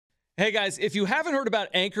Hey guys, if you haven't heard about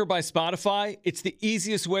Anchor by Spotify, it's the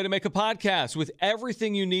easiest way to make a podcast with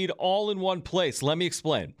everything you need all in one place. Let me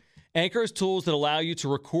explain. Anchor has tools that allow you to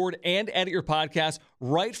record and edit your podcast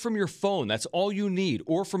right from your phone. That's all you need,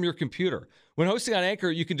 or from your computer. When hosting on Anchor,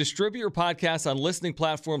 you can distribute your podcast on listening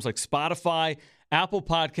platforms like Spotify, Apple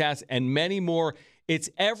Podcasts, and many more. It's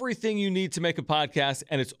everything you need to make a podcast,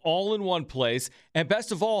 and it's all in one place. And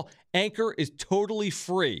best of all, Anchor is totally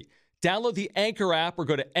free. Download the Anchor app or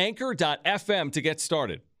go to anchor.fm to get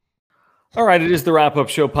started. All right, it is the wrap-up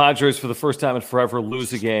show. Padres, for the first time in forever,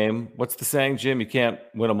 lose a game. What's the saying, Jim? You can't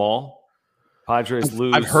win them all. Padres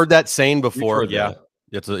lose. I've heard that saying before. Yeah.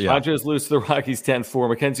 Padres lose to the Rockies 10-4.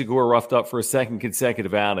 Mackenzie Gore roughed up for a second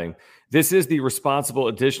consecutive outing. This is the responsible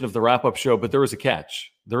edition of the wrap-up show, but there is a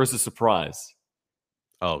catch. There is a surprise.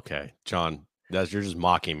 Okay, John, you're just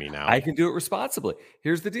mocking me now. I can do it responsibly.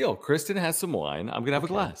 Here's the deal. Kristen has some wine. I'm going to have a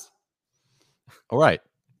glass. All right.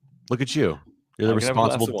 Look at you. You're the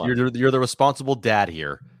responsible. You're the responsible dad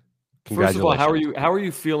here. First of all, how are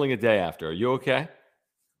you feeling a day after? Are you okay?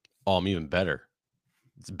 Oh, I'm even better.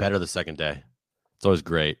 It's better the second day. It's always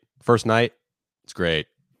great. First night, it's great.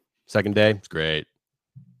 Second day, it's great.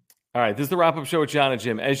 All right, this is the wrap-up show with John and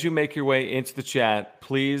Jim. As you make your way into the chat,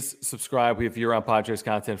 please subscribe. We have year-round Padres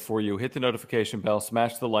content for you. Hit the notification bell,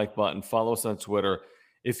 smash the like button, follow us on Twitter.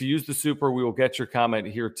 If you use the super, we will get your comment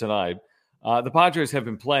here tonight. The Padres have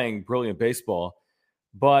been playing brilliant baseball,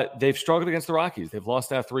 but they've struggled against the Rockies. They've lost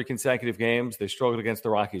now 3 consecutive games. They struggled against the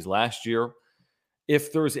Rockies last year.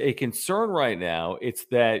 If there's a concern right now, it's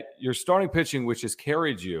that your starting pitching, which has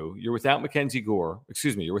carried you, you're without Mackenzie Gore.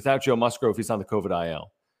 You're without Joe Musgrove. He's on the COVID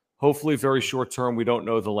IL. Hopefully very short term. We don't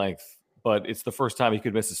know the length, but it's the first time he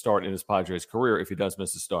could miss a start in his Padres career if he does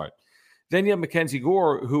miss a start. Then you have Mackenzie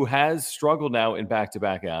Gore, who has struggled now in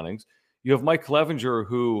back-to-back outings. You have Mike Clevenger,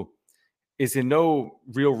 who is in no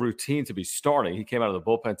real routine to be starting. He came out of the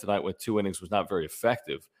bullpen tonight with 2 innings, was not very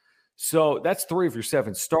effective. So that's 3 of your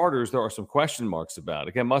 7 starters. There are some question marks about.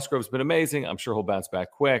 Again, Musgrove's been amazing. I'm sure he'll bounce back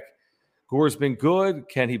quick. Gore's been good.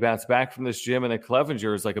 Can he bounce back from this, Jim? And then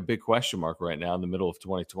Clevenger is like a big question mark right now in the middle of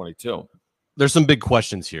 2022. There's some big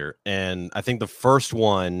questions here. And I think the first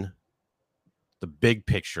one, the big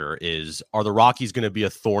picture is, are the Rockies going to be a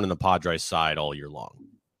thorn in the Padres' side all year long?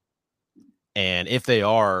 And if they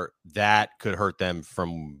are, that could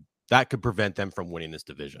prevent them from winning this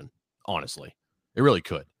division. Honestly, it really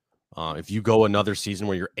could. If you go another season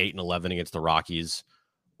where you're 8-11 against the Rockies,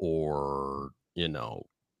 or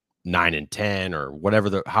 9-10,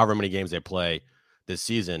 or however many games they play this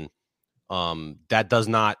season, that does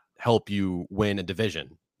not help you win a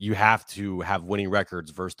division. You have to have winning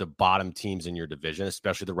records versus the bottom teams in your division,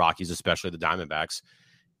 especially the Rockies, especially the Diamondbacks.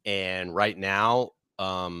 And right now,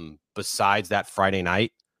 besides that Friday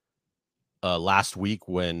night last week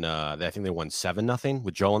when I think they won 7-0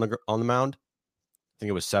 with Joe on the mound. I think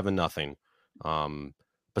it was 7-0.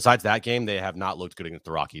 Besides that game, they have not looked good against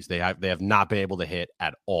the Rockies. They have not been able to hit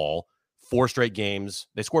at all. 4 straight games.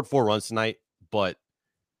 They scored 4 runs tonight, but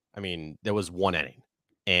there was 1 inning,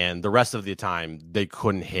 and the rest of the time they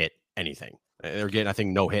couldn't hit anything. They're getting, I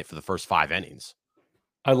think, no hit for the first 5 innings.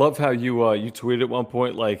 I love how you tweeted at one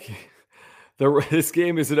point like, this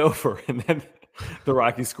game isn't over, and then the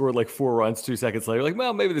Rockies scored like 4 runs 2 seconds later. Like,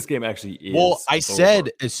 well, maybe this game actually is. Well, I over.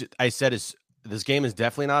 said this game is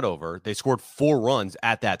definitely not over. They scored 4 runs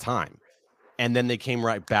at that time, and then they came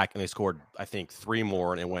right back and they scored, I think, 3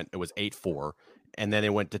 more, and it was 8-4, and then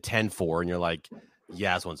it went to 10-4, and you're like,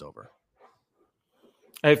 yeah, this one's over.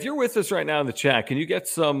 Hey, if you're with us right now in the chat, can you get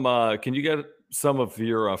some of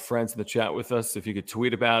your friends in the chat with us? If you could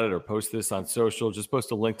tweet about it or post this on social, just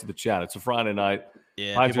post a link to the chat. It's a Friday night.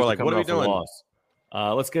 Yeah, people are like, what are we doing?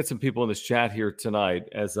 Let's get some people in this chat here tonight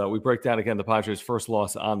as we break down again the Padres' first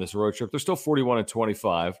loss on this road trip. They're still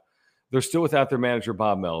 41-25. They're still without their manager,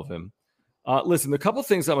 Bob Melvin. Listen, a couple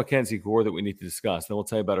things on Mackenzie Gore that we need to discuss. Then we'll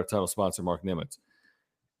tell you about our title sponsor, Mark Nimitz.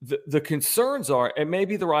 The concerns are, and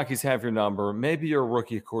maybe the Rockies have your number. Maybe you're a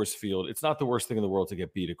rookie at Coors Field. It's not the worst thing in the world to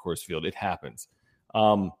get beat at Coors Field. It happens.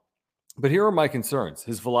 But here are my concerns.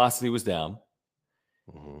 His velocity was down.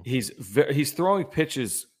 Mm-hmm. He's throwing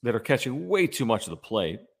pitches that are catching way too much of the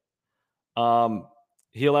plate.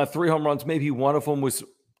 He allowed 3 home runs. Maybe one of them was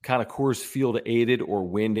kind of Coors Field aided or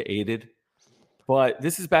wind aided. But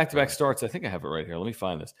this is back-to-back starts. I think I have it right here. Let me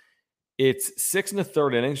find this. It's 6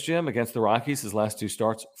 1/3 innings, Jim, against the Rockies, his last 2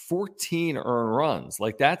 starts, 14 earned runs.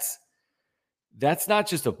 Like, that's not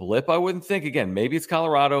just a blip, I wouldn't think. Again, maybe it's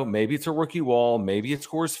Colorado, maybe it's a rookie wall, maybe it's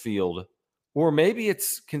Coors Field, or maybe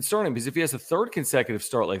it's concerning because if he has a 3rd consecutive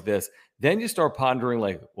start like this, then you start pondering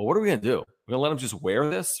like, well, what are we going to do? We're going to let him just wear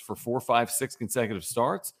this for 4, 5, 6 consecutive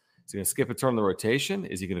starts? Is he going to skip a turn in the rotation?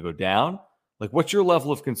 Is he going to go down? Like, what's your level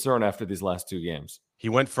of concern after these last 2 games? He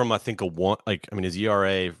went from, I think, his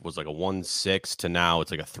ERA was like a 1.6 to now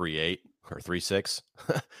it's like a 3.8 or 3.6.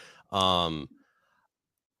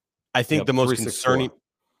 I think the most concerning.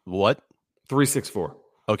 What? 3.64.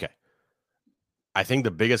 Okay. I think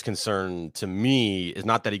the biggest concern to me is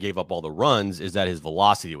not that he gave up all the runs, is that his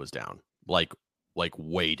velocity was down, like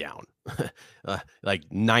way down, like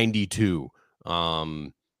 92.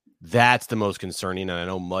 That's the most concerning. And I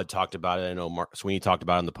know Mudd talked about it. I know Mark Sweeney talked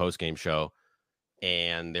about it in the post-game show,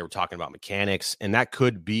 and they were talking about mechanics, and that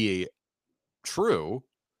could be true.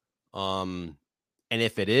 And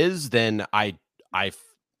if it is, then I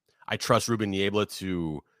trust Ruben Niebla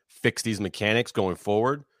to fix these mechanics going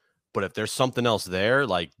forward. But if there's something else there,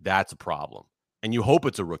 like, that's a problem. And you hope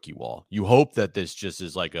it's a rookie wall. You hope that this just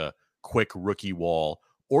is like a quick rookie wall,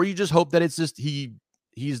 or you just hope that it's just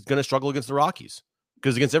he's going to struggle against the Rockies,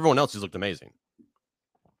 because against everyone else he's looked amazing.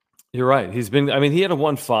 You're right. He had a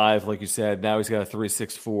 1.5, like you said. Now he's got a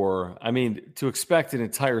 3.64. I mean, to expect an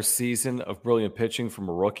entire season of brilliant pitching from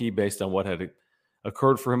a rookie based on what had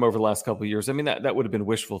occurred for him over the last couple of years, I mean, that would have been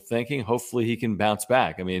wishful thinking. Hopefully he can bounce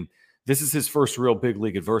back. I mean, this is his first real big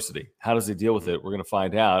league adversity. How does he deal with it? We're going to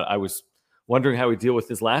find out. I was wondering how he'd deal with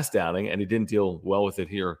his last outing, and he didn't deal well with it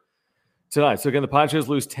here tonight. So again, the Padres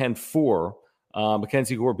lose 10-4.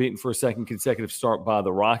 Mackenzie Gore beaten for a second consecutive start by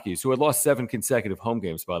the Rockies, who had lost 7 consecutive home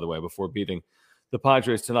games, by the way, before beating the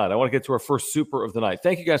Padres tonight. I want to get to our first super of the night.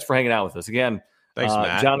 Thank you guys for hanging out with us. Again, thanks,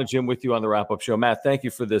 Matt. John and Jim with you on the wrap-up show. Matt, thank you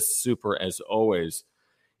for this super as always.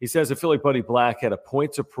 He says, I feel like Buddy Black had a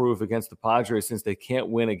point to prove against the Padres since they can't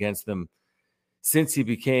win against them since he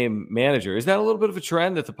became manager. Is that a little bit of a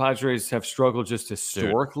trend that the Padres have struggled just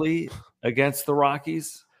historically against the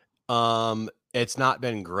Rockies? It's not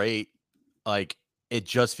been great. Like, it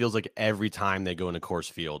just feels like every time they go into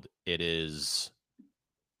Coors Field, it is,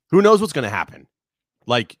 who knows what's going to happen.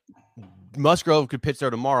 Like, Musgrove could pitch there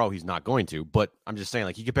tomorrow. He's not going to, but I'm just saying,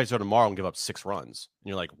 like, he could pitch there tomorrow and give up 6 runs. And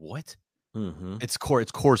you're like, what? Mm-hmm. It's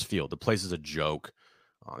Coors Field. The place is a joke.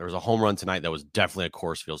 There was a home run tonight that was definitely a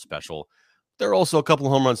Coors Field special. There are also a couple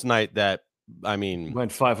of home runs tonight that, I mean,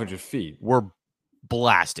 went 500 feet. Were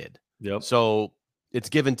blasted. Yep. So it's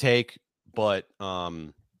give and take, but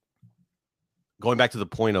going back to the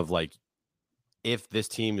point of, like, if this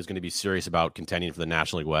team is going to be serious about contending for the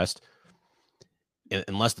National League West,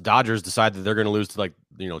 unless the Dodgers decide that they're going to lose to, like,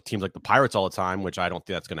 teams like the Pirates all the time, which I don't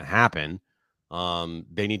think that's going to happen,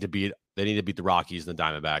 they need to beat the Rockies and the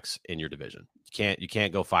Diamondbacks in your division. You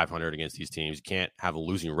can't go 500 against these teams. You can't have a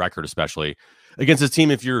losing record, especially against this team,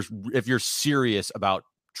 if you're serious about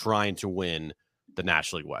trying to win the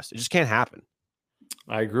National League West. It just can't happen.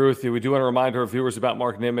 I agree with you. We do want to remind our viewers about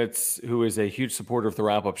Mark Nimitz, who is a huge supporter of the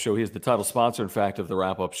Wrap-Up Show. He is the title sponsor, in fact, of the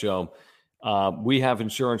Wrap-Up Show. We have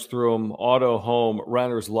insurance through him: auto, home,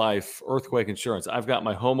 renter's life, earthquake insurance. I've got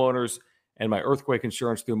my homeowners and my earthquake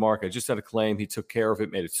insurance through Mark. I just had a claim. He took care of it,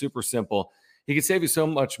 made it super simple. He could save you so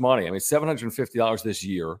much money. I mean, $750 this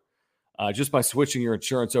year just by switching your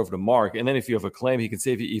insurance over to Mark. And then if you have a claim, he can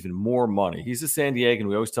save you even more money. He's a San Diegan.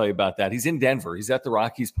 We always tell you about that. He's in Denver. He's at the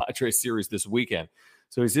Rockies-Padres series this weekend.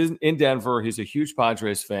 So he's in Denver. He's a huge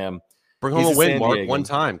Padres fan. Bring home a win, Mark, one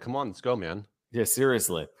time. Come on, let's go, man. Yeah,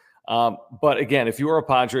 seriously. But again, if you are a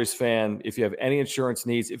Padres fan, if you have any insurance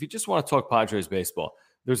needs, if you just want to talk Padres baseball,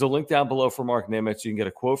 there's a link down below for Mark Nimitz. You can get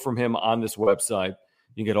a quote from him on this website.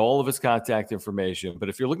 You can get all of his contact information. But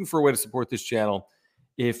if you're looking for a way to support this channel,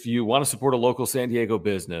 if you want to support a local San Diego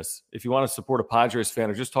business, if you want to support a Padres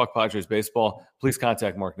fan or just talk Padres baseball, please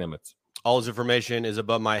contact Mark Nimitz. All his information is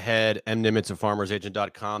above my head,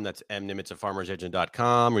 mnimitz@farmersagent.com. That's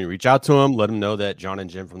mnimitz@farmersagent.com. When you reach out to him, let him know that John and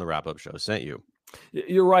Jim from the Wrap-Up Show sent you.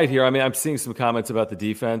 You're right here. I mean, I'm seeing some comments about the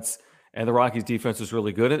defense, and the Rockies' defense is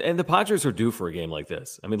really good. And the Padres are due for a game like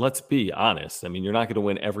this. I mean, let's be honest. I mean, you're not going to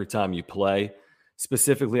win every time you play,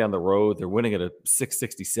 specifically on the road. They're winning at a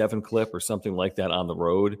 667 clip or something like that on the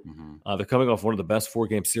road. Mm-hmm. They're coming off one of the best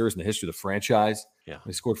 4-game series in the history of the franchise. Yeah.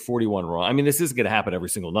 They scored 41 runs. I mean, this isn't going to happen every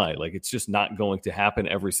single night. Like, it's just not going to happen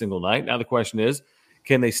every single night. Now, the question is,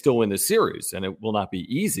 can they still win the series? And it will not be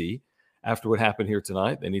easy after what happened here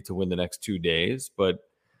tonight. They need to win the next 2 days. But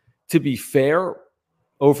to be fair,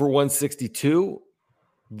 over 162,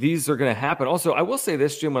 these are going to happen. Also, I will say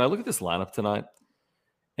this, Jim, when I look at this lineup tonight,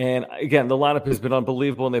 and again, the lineup has been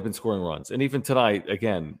unbelievable, and they've been scoring runs. And even tonight,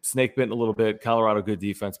 again, snake bitten a little bit. Colorado, good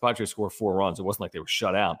defense. Padres scored 4 runs. It wasn't like they were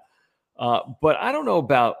shut out. But I don't know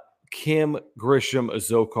about Kim, Grisham,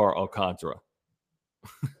 Azokar, Alcantara.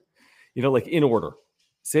 Like in order.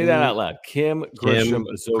 Say that out loud. Kim, Grisham,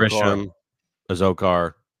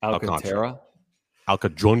 Azokar, Alcantara.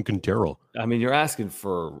 John Quintero. I mean, you're asking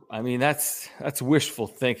for. I mean, that's wishful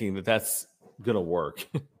thinking that's going to work.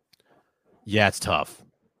 Yeah, it's tough.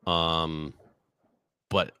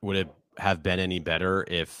 But would it have been any better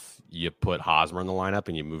if you put Hosmer in the lineup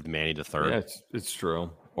and you moved Manny to third? Yeah, it's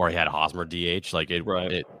true. Or he had Hosmer DH. Like it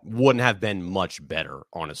Right. wouldn't have been much better,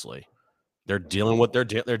 honestly. They're dealing with they're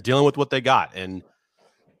dealing with what they got, and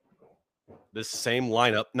this same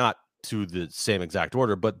lineup, not to the same exact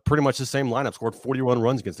order, but pretty much the same lineup scored 41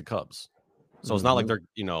 runs against the Cubs. So it's not like they're,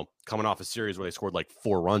 coming off a series where they scored like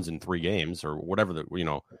 4 runs in 3 games or whatever,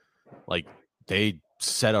 like they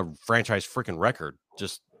set a franchise freaking record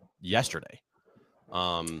just yesterday.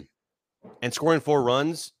 And scoring 4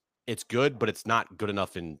 runs, it's good, but it's not good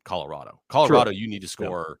enough in Colorado. True. You need to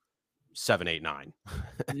score 7, 8, 9.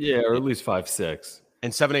 Yeah, or at least 5, 6.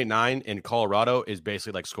 And 7, 8, 9 in Colorado is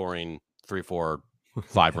basically like scoring 3, 4,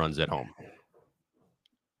 5 runs at home.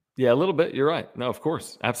 Yeah, a little bit. You're right. No, of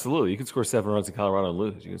course. Absolutely. You can score 7 runs in Colorado and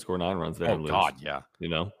lose. You can score 9 runs there and lose. Oh, God, yeah.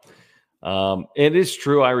 It is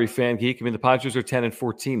true, Irie Fan Geek. I mean, the Padres are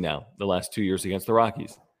 10-14 now, the last 2 years against the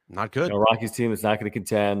Rockies. Not good. Rockies team is not going to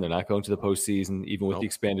contend. They're not going to the postseason, even with the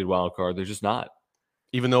expanded wild card. They're just not.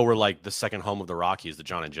 Even though we're like the second home of the Rockies, the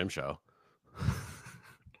John and Jim show.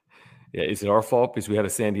 Yeah, is it our fault because we had a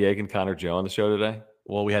San Diegan Connor Joe on the show today?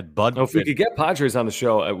 Well, we had Bud. No, if we could get Padres on the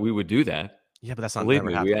show, we would do that. Yeah, but that's not Believe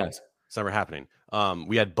me, happening. We asked. It's never happening.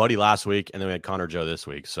 We had Buddy last week, and then we had Connor Joe this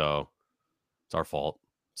week, so it's our fault.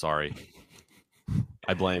 Sorry.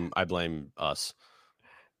 I blame us.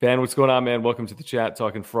 Ben, what's going on, man? Welcome to the chat,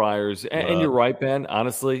 talking Friars. And you're right, Ben.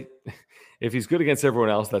 Honestly, if he's good against everyone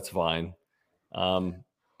else, that's fine.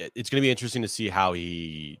 It's going to be interesting to see how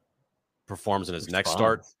he performs in his next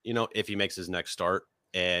start. If he makes his next start,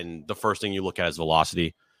 and the first thing you look at is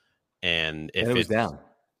velocity, and if it's down,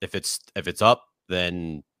 if it's up,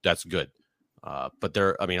 then that's good. But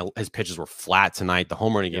his pitches were flat tonight. The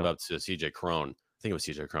home run he gave up to CJ Cron, I think it was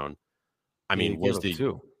CJ Cron. I mean,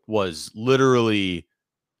 was literally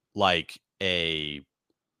like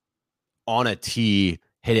on a tee,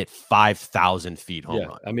 hit it 5,000 feet home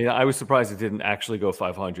run. I mean, I was surprised it didn't actually go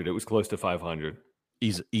 500. It was close to 500.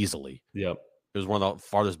 Easily. Yep. It was one of the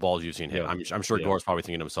farthest balls you've seen hit. I'm sure Gore's probably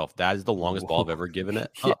thinking to himself, that is the longest ball I've ever given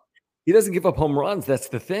it. He doesn't give up home runs. That's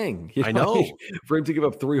the thing. I know. For him to give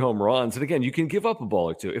up 3 home runs. And again, you can give up a ball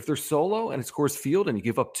or 2. If they're solo and it's Coors Field and you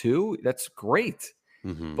give up 2, that's great.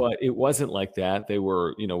 Mm-hmm. But it wasn't like that. They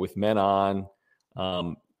were, with men on.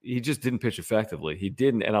 He just didn't pitch effectively. He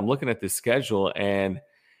didn't. And I'm looking at this schedule, and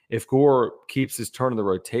if Gore keeps his turn in the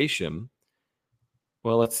rotation,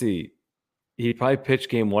 well, let's see. He probably pitched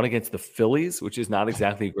game 1 against the Phillies, which is not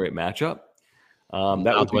exactly a great matchup.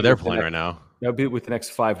 That's where they're playing right now. That would be with the next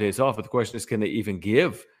 5 days off. But the question is, can they even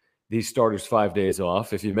give these starters 5 days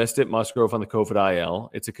off? If you missed it, Musgrove on the COVID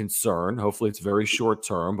IL, it's a concern. Hopefully it's very short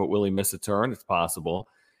term, but will he miss a turn? It's possible.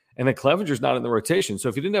 And then Clevenger's not in the rotation. So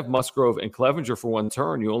if you didn't have Musgrove and Clevenger for 1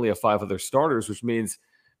 turn, you only have 5 other starters, which means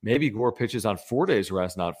maybe Gore pitches on 4 days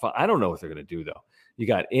rest, not 5. I don't know what they're going to do, though. You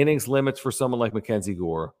got innings limits for someone like Mackenzie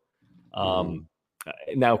Gore.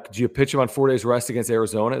 Now, do you pitch him on 4 days rest against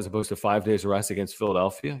Arizona as opposed to 5 days rest against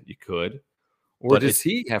Philadelphia? You could. Or does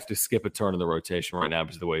he have to skip a turn in the rotation right now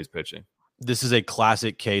because of the way he's pitching? This is a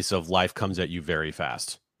classic case of life comes at you very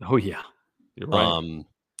fast. Oh, yeah. You're right.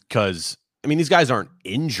 Because, these guys aren't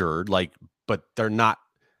injured, but they're not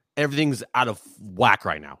 – everything's out of whack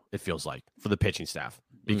right now, it feels like, for the pitching staff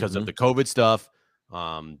because of the COVID stuff,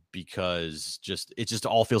 because it just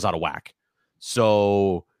all feels out of whack.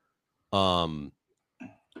 So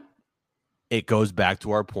it goes back to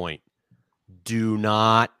our point. Do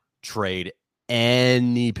not trade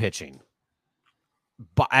any pitching,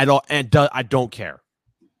 but I don't care.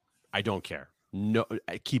 I don't care. No,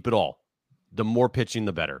 keep it all. The more pitching,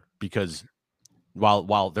 the better, because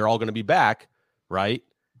while they're all going to be back, right?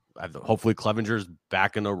 Hopefully Clevenger's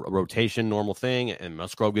back in a rotation, normal thing, and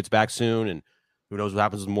Musgrove gets back soon, and who knows what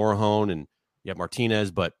happens with Morahone, and you have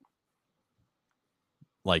Martinez, but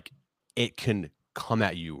it can come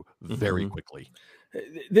at you very quickly.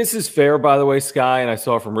 This is fair, by the way, Sky, and I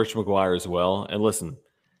saw it from Rich McGuire as well. And listen,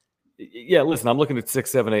 I'm looking at 6,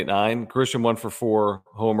 7, 8, 9. Grisham 1 for 4,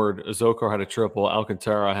 homered. Zokar had a triple.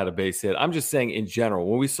 Alcantara had a base hit. I'm just saying in general,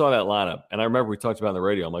 when we saw that lineup, and I remember we talked about it on the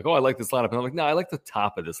radio, I'm like, oh, I like this lineup. And I'm like, no, I like the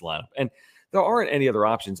top of this lineup. And there aren't any other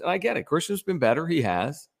options. And I get it. Grisham's been better. He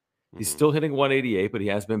has. He's still hitting 188, but he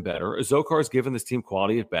has been better. Zokar's given this team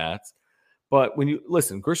quality at bats. But when you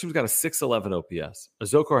listen, Grisham's got a 611 OPS.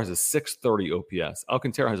 Azokar has a 630 OPS.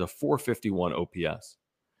 Alcantara has a 451 OPS.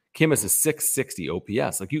 Kim has a 660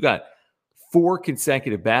 OPS. You got 4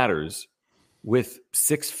 consecutive batters with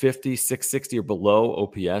 650, 660 or below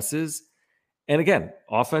OPSs. And again,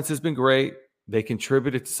 offense has been great. They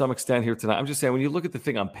contributed to some extent here tonight. I'm just saying, when you look at the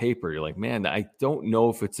thing on paper, you're like, man, I don't know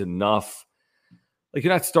if it's enough. Like,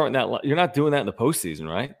 you're not starting that. You're not doing that in the postseason,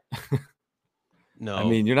 right? No. I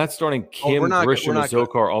mean, you're not starting Kim, Grisham,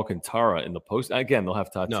 Zokar, Alcantara in the post. Again, they'll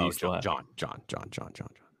have Tatis. No, John.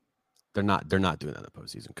 They're not doing that in the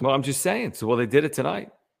postseason. Well, I'm just saying. So, they did it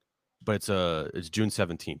tonight. But it's June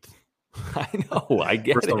 17th. I know. I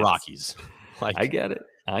get it. The Rockies. Like, I get it.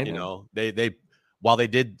 I know. You know, they while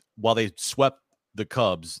they swept the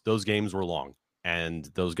Cubs, those games were long, and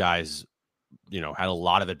those guys, you know, had a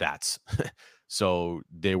lot of at bats. So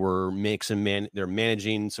they were they're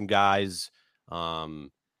managing some guys. I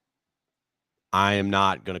am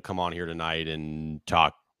not going to come on here tonight and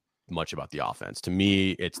talk much about the offense. To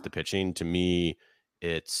me, it's the pitching. To me,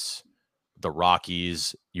 it's the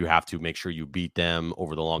Rockies. You have to make sure you beat them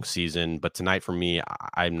over the long season. But tonight, for me,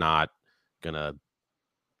 I'm not going to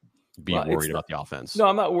be worried about the offense. No,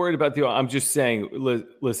 I'm not worried about I'm just saying,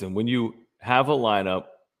 listen, when you have a lineup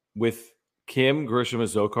with Kim, Grisham, and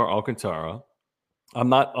Zokar, Alcantara, I'm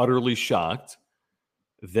not utterly shocked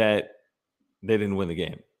that they didn't win the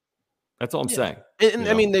game. That's all I'm saying. And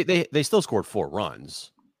I mean, they still scored 4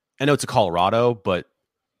 runs. I know it's a Colorado, but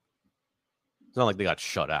it's not like they got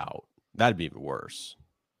shut out. That'd be even worse.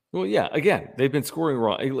 Well, yeah. Again, they've been scoring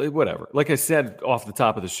wrong. Whatever. Like I said off the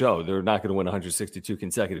top of the show, they're not going to win 162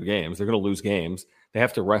 consecutive games. They're going to lose games. They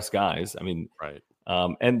have to rest guys. I mean, right.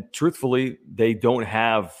 And truthfully, they don't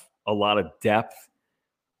have a lot of depth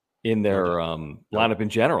in their lineup in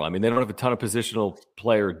general. I mean, they don't have a ton of positional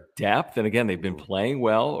player depth. And again, they've been playing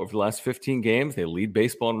well over the last 15 games. They lead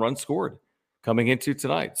baseball in runs scored coming into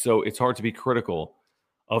tonight. So it's hard to be critical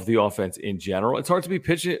of the offense in general. It's hard to be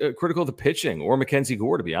critical of the pitching or Mackenzie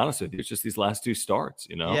Gore, to be honest with you. It's just these last 2 starts,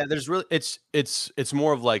 you know? Yeah, there's really, it's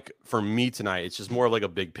more of like, for me tonight, it's just more of like a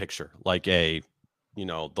big picture, like the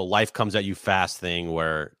life comes at you fast thing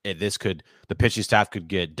where the pitching staff could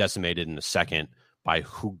get decimated in a second by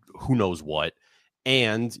who knows what.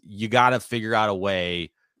 And you got to figure out a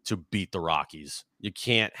way to beat the Rockies. You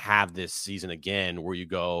can't have this season again where you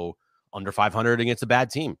go under 500 against a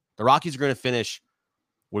bad team. The Rockies are going to finish,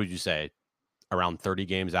 what did you say, around 30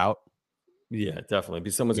 games out? Yeah, definitely.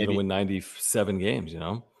 Because someone's going to win 97 games, you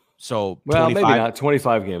know? So, maybe not.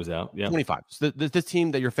 25 games out. Yeah. 25. So this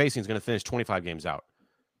team that you're facing is going to finish 25 games out.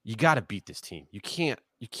 You got to beat this team. You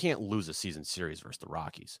can't lose a season series versus the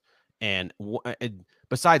Rockies. And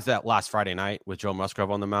besides that last Friday night with Joe Musgrove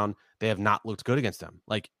on the mound, they have not looked good against them.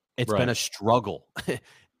 Like, it's been a struggle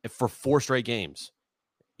for 4 straight games.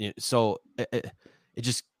 So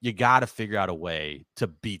you got to figure out a way to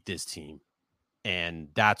beat this team. And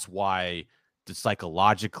that's why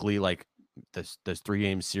psychologically, like, this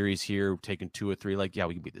 3-game series here, taking 2 or 3, like, yeah,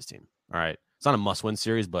 we can beat this team. All right. It's not a must-win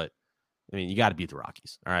series, but I mean, you got to beat the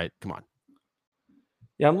Rockies. All right. Come on.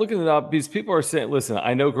 Yeah, I'm looking it up because people are saying, listen,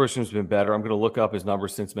 I know Grisham's been better. I'm going to look up his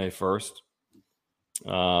numbers since May 1st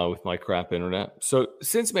with my crap internet. So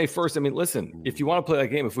since May 1st, I mean, listen, if you want to play that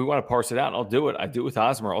game, if we want to parse it out, I'll do it. I do it with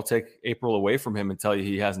Hosmer. I'll take April away from him and tell you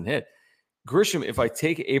he hasn't hit. Grisham, if I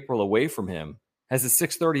take April away from him, has a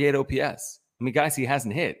 638 OPS. I mean, guys, he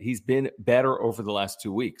hasn't hit. He's been better over the last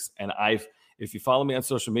 2 weeks. And if you follow me on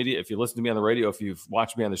social media, if you listen to me on the radio, if you've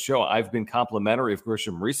watched me on the show, I've been complimentary of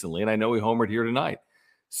Grisham recently, and I know he homered here tonight.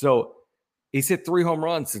 So he's hit 3 home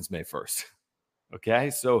runs since May 1st. Okay.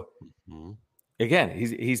 So again,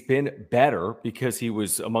 he's been better because he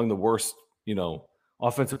was among the worst,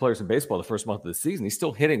 offensive players in baseball the first month of the season. He's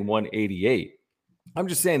still hitting 188. I'm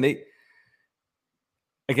just saying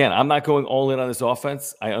again, I'm not going all in on this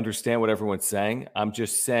offense. I understand what everyone's saying. I'm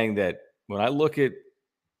just saying that when I look at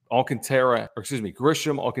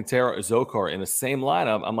Grisham, Alcantara, Zokar in the same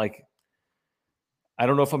lineup, I'm like, I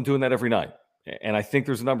don't know if I'm doing that every night. And I think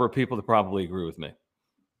there's a number of people that probably agree with me.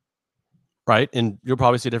 Right. And you'll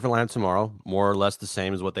probably see a different lineup tomorrow, more or less the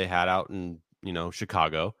same as what they had out in,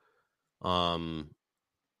 Chicago. And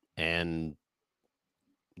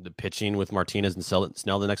the pitching with Martinez and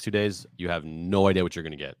Snell the next 2 days, you have no idea what you're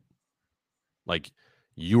going to get. Like,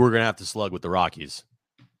 you were going to have to slug with the Rockies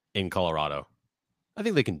in Colorado. I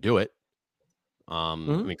think they can do it. I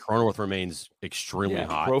mean, Cronenworth remains extremely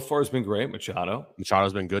hot. Profar's been great.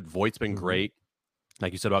 Machado's been good. Voigt's been great.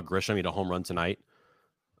 Like you said about Grisham, he had a home run tonight.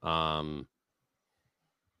 Yeah,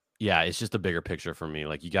 it's just a bigger picture for me.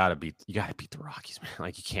 Like, you gotta beat the Rockies, man.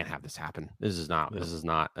 Like, you can't have this happen. This is not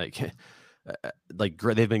like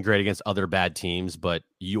they've been great against other bad teams, but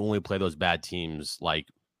you only play those bad teams like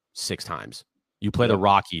 6 times. You play the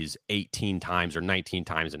Rockies 18 times or 19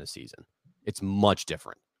 times in a season. It's much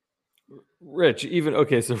different. Rich, even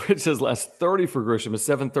okay. So Rich says last 30 for Grisham, a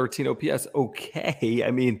 713 OPS. Okay,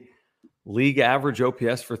 I mean, league average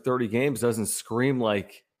OPS for 30 games doesn't scream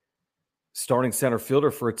like starting center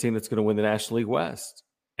fielder for a team that's going to win the National League West.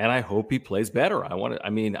 And I hope he plays better.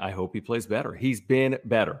 I hope he plays better. He's been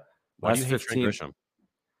better. Why do you hate Trent Grisham?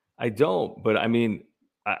 I don't, but I mean,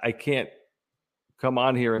 I can't come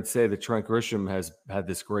on here and say that Trent Grisham has had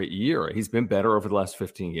this great year. He's been better over the last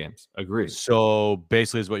 15 games. Agreed. So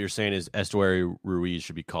basically, is what you're saying is Estuary Ruiz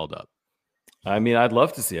should be called up. I mean, I'd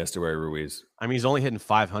love to see Estuary Ruiz. I mean, he's only hitting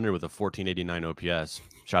 500 with a 1489 OPS.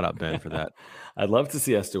 Shout out Ben for that. I'd love to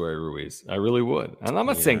see Estuary Ruiz. I really would. And I'm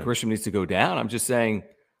not saying Grisham needs to go down. I'm just saying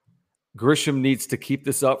Grisham needs to keep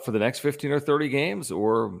this up for the next 15 or 30 games,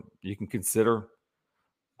 or you can consider.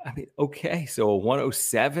 I mean, okay, so a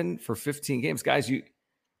 107 for 15 games, guys. It's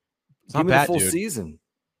give me the full season,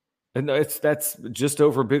 and that's just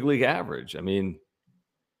over big league average. I mean,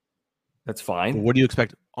 that's fine. What do you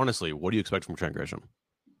expect? Honestly, what do you expect from Trent Grisham?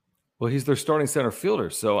 Well, he's their starting center fielder,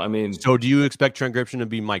 so I mean, so do you expect Trent Grisham to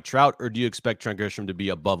be Mike Trout, or do you expect Trent Grisham to be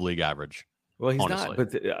above league average? Well, he's not.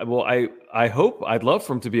 But I'd love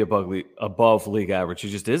for him to be above league average. He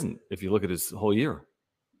just isn't. If you look at his whole year.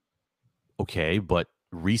 Okay, but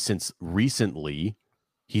recently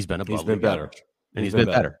he's been above. He's been better, average, and he's been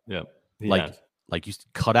better. Yeah, like you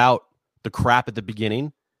cut out the crap at the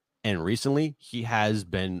beginning, and recently he has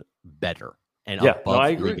been better and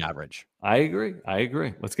above league average. I agree.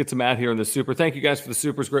 Let's get to Matt here in the super. Thank you guys for the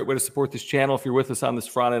super. It's a great way to support this channel. If you're with us on this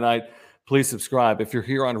Friday night, please subscribe. If you're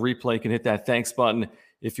here on replay, you can hit that thanks button.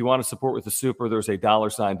 If you want to support with the super, there's a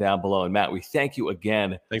 $sign down below. And Matt, we thank you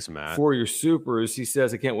again. Thanks, Matt, for your supers. He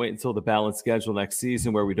says, I can't wait until the balanced schedule next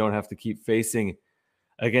season where we don't have to keep facing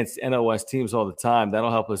against NOS teams all the time.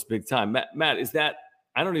 That'll help us big time. Matt, is that,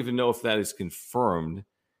 I don't even know if that is confirmed.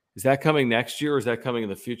 Is that coming next year, or is that coming in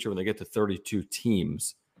the future when they get to 32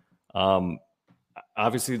 teams?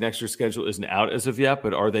 Obviously, next year's schedule isn't out as of yet,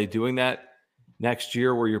 but are they doing that next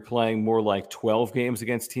year where you're playing more like 12 games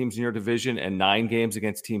against teams in your division and 9 games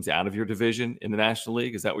against teams out of your division in the National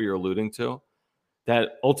League? Is that what you're alluding to?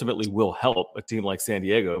 That ultimately will help a team like San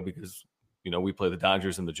Diego because, we play the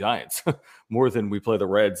Dodgers and the Giants more than we play the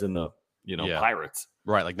Reds and the, Pirates.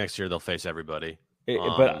 Right. Like next year they'll face everybody.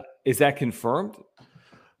 But is that confirmed?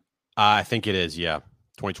 I think it is. Yeah.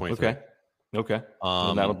 2023. Okay.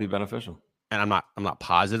 Well, that'll be beneficial. And I'm not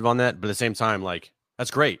positive on that, but at the same time, like, that's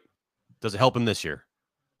great. Does it help him this year?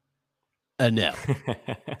 No.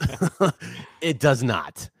 It does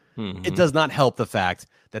not. Mm-hmm. It does not help the fact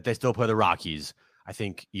that they still play the Rockies, I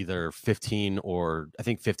think either 15 more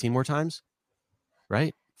times,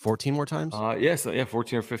 right? 14 more times? Yes. Yeah,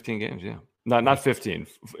 14 or 15 games, yeah. Not 15.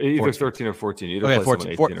 Either 14. 13 or 14. You play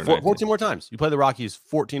 14 more times. You play the Rockies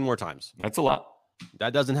 14 more times. That's a lot.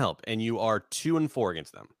 That doesn't help. And you are 2-4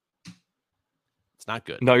 against them. It's not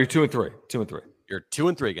good. No, you're 2-3. 2-3. You're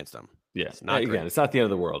 2-3 against them. Yeah. It's not great. It's not the end of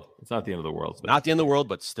the world. It's not the end of the world. Not the end of the world,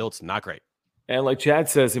 but still, it's not great. And like Chad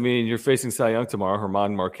says, I mean, you're facing Cy Young tomorrow.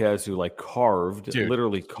 German Marquez, who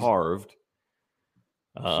literally carved.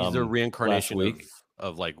 He's the reincarnation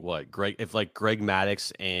of like what? Greg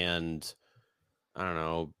Maddux and I don't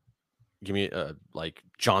know, give me like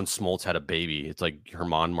John Smoltz had a baby. It's like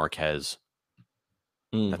German Marquez.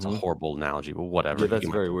 Mm-hmm. That's a horrible analogy, but whatever. Yeah, that's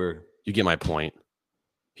very weird. You get my point.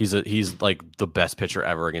 He's like the best pitcher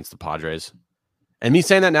ever against the Padres. And me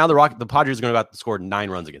saying that now, the Padres are going to about to score 9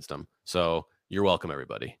 runs against them. So you're welcome,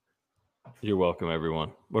 everybody. You're welcome,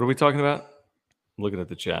 everyone. What are we talking about? I'm looking at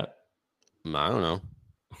the chat. I don't know.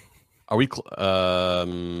 Are we?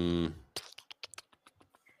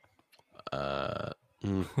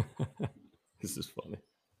 This is funny.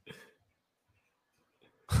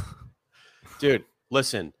 Dude,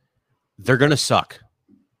 listen. They're going to suck.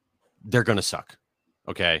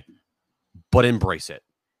 Okay? But embrace it.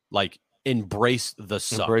 Like, embrace the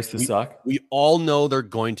suck. Embrace the suck? We all know they're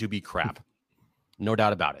going to be crap. No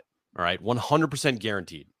doubt about it. All right? 100%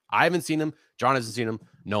 guaranteed. I haven't seen them. John hasn't seen them.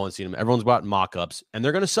 No one's seen them. Everyone's about mock-ups, and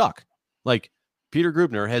they're going to suck. Like, Peter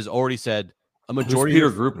Grubner has already said a majority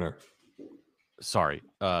Who's Peter Grubner? Sorry.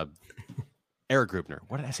 Eric Grubner.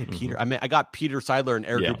 What did I say, Peter? I mean, I got Peter Seidler and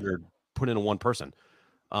Eric Grubner put into one person.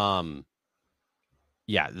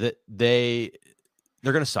 Yeah, they're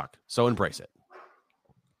going to suck. So embrace it.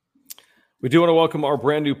 We do want to welcome our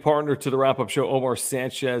brand new partner to the wrap-up show, Omar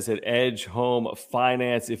Sanchez at Edge Home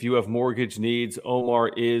Finance. If you have mortgage needs, Omar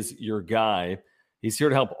is your guy. He's here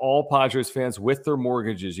to help all Padres fans with their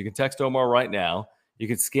mortgages. You can text Omar right now. You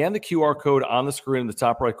can scan the QR code on the screen in the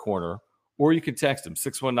top right corner, or you can text him,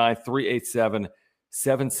 619-387-6797.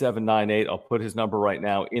 7798. I'll put his number right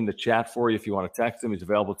now in the chat for you if you want to text him. He's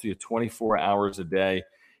available to you 24 hours a day.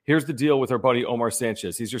 Here's the deal with our buddy Omar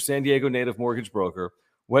Sanchez. He's your San Diego native mortgage broker.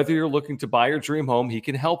 Whether you're looking to buy your dream home, he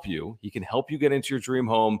can help you. He can help you get into your dream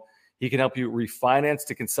home. He can help you refinance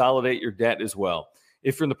to consolidate your debt as well.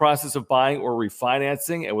 If you're in the process of buying or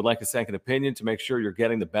refinancing and would like a second opinion to make sure you're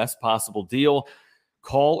getting the best possible deal,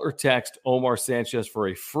 call or text Omar Sanchez for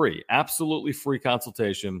a free, absolutely free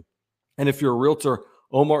consultation. And if you're a realtor,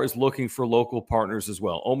 Omar is looking for local partners as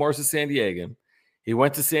well. Omar's a San Diegan. He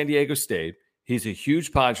went to San Diego State. He's a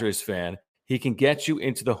huge Padres fan. He can get you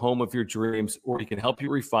into the home of your dreams, or he can help you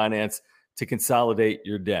refinance to consolidate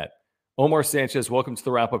your debt. Omar Sanchez, welcome to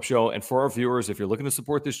the Wrap-Up Show. And for our viewers, if you're looking to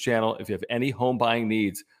support this channel, if you have any home buying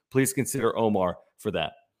needs, please consider Omar for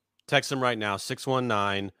that. Text him right now,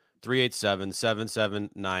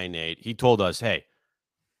 619-387-7798. He told us, hey,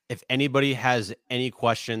 if anybody has any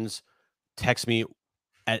questions, text me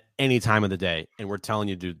at any time of the day, and we're telling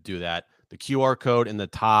you to do that. The QR code in the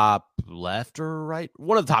top left or right,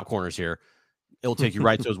 one of the top corners here, it'll take you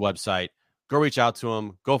right to his website. Go reach out to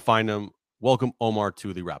him. Go find him. Welcome Omar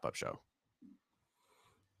to the Wrap-Up Show.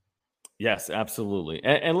 Yes, absolutely.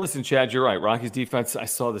 And listen, Chad, you're right. Rockies defense, I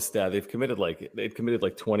saw the stat. They've committed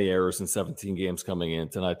like 20 errors in 17 games coming in.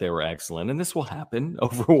 Tonight they were excellent. And this will happen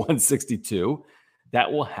over 162.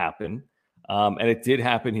 That will happen. And it did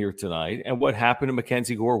happen here tonight. And what happened to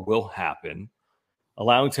Mackenzie Gore will happen.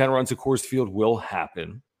 Allowing 10 runs at Coors Field will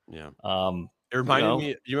happen. Yeah. It reminded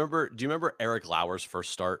me, do you remember Eric Lauer's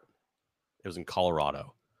first start? It was in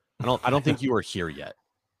Colorado. I don't think you were here yet.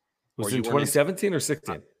 Was it in 2017 or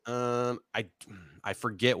 16? I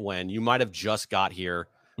forget when. You might have just got here,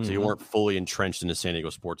 so you weren't fully entrenched into San Diego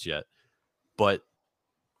sports yet. But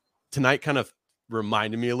tonight kind of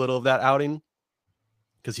reminded me a little of that outing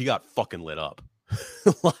because he got fucking lit up.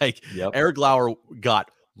 Eric Lauer got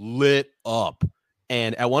lit up.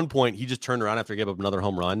 And at one point, he just turned around after he gave up another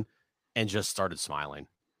home run and just started smiling.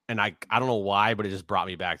 And I don't know why, but it just brought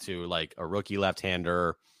me back to like a rookie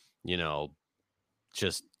left-hander,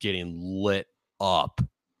 just getting lit up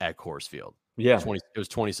at Coors Field. Yeah. It was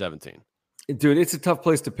 2017. Dude, it's a tough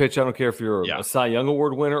place to pitch. I don't care if you're a Cy Young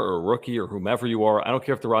Award winner or a rookie or whomever you are. I don't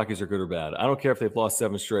care if the Rockies are good or bad. I don't care if they've lost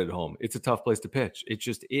 7 straight at home. It's a tough place to pitch. It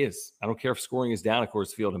just is. I don't care if scoring is down at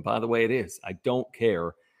Coors Field. And by the way, it is. I don't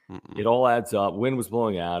care. It all adds up. Wind was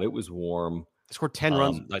blowing out. It was warm. They scored 10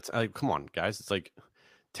 runs. Come on, guys. It's like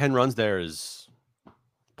 10 runs there is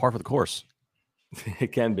par for the course.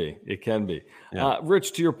 It can be. It can be. Yeah.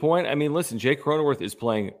 Rich, to your point, I mean, listen, Jake Cronenworth is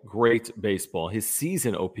playing great baseball. His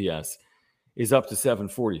season OPS is up to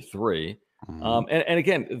 743. And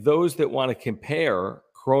again, those that want to compare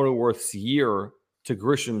Cronenworth's year to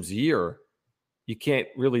Grisham's year, you can't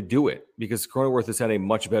really do it because Cronenworth has had a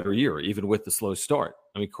much better year, even with the slow start.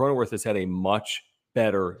 I mean, Cronenworth has had a much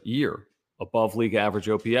better year, above league average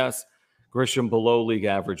OPS, Grisham below league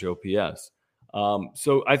average OPS.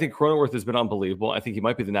 So I think Cronenworth has been unbelievable. I think he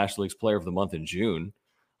might be the National League's Player of the Month in June.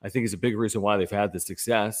 I think he's a big reason why they've had the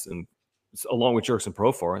success, and along with Jurickson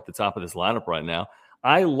Profar at the top of this lineup right now.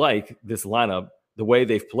 I like this lineup, the way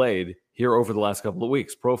they've played here over the last couple of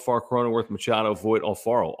weeks. Profar, Cronenworth, Machado, Voit,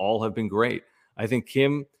 Alfaro, all have been great. I think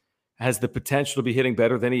Kim has the potential to be hitting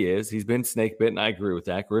better than he is. He's been snake bitten. I agree with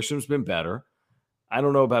that. Grisham's been better. I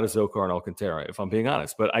don't know about Azocar and Alcantara, if I'm being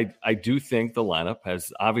honest, but I do think the lineup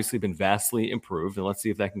has obviously been vastly improved, and let's see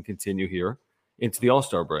if that can continue here into the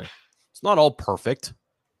All-Star break. It's not all perfect,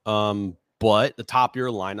 but the top of your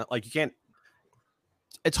lineup, like you can't.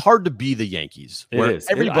 It's hard to be the Yankees, where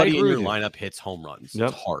everybody in your lineup hits home runs.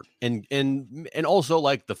 Yep. It's hard, and also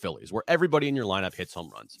like the Phillies, where everybody in your lineup hits home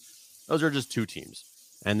runs. Those are just 2 teams,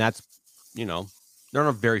 and that's they're on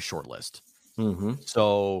a very short list.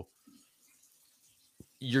 So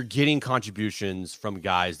you're getting contributions from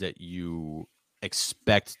guys that you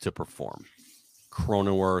expect to perform.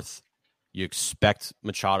 Cronenworth, you expect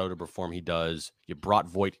Machado to perform. He does. You brought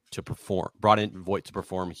in Voit to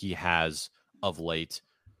perform. He has of late.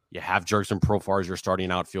 You have Jurickson Profar as your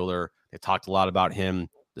starting outfielder. They talked a lot about him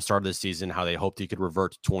the start of the season, how they hoped he could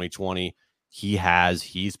revert to 2020.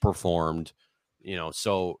 He's performed,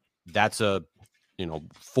 so that's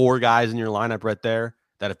 4 guys in your lineup right there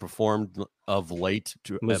that have performed of late.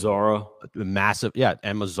 To Mazzara, massive,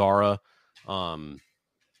 and Mazzara.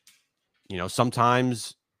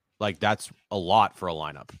 Sometimes like that's a lot for a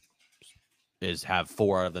lineup. Is have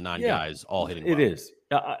 4 out of the 9 guys all hitting. It is.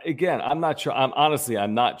 Again, I'm not sure.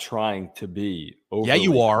 I'm not trying to be overly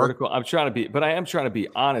you are. critical. I'm trying to be, but I am trying to be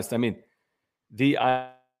honest. I mean, the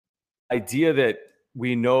idea that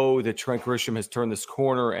we know that Trent Grisham has turned this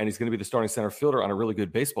corner and he's going to be the starting center fielder on a really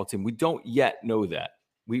good baseball team. We don't yet know that.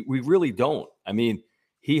 We really don't. I mean,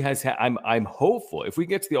 he has. I'm hopeful if we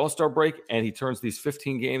get to the All-Star break and he turns these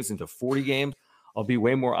 15 games into 40 games, I'll be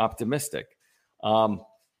way more optimistic.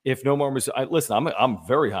 If Nomar Mazara, listen, I'm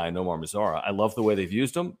very high on Nomar Mazara. I love the way they've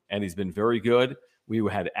used him, and he's been very good. We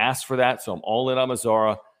had asked for that, so I'm all in on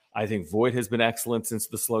Mazara. I think Voit has been excellent since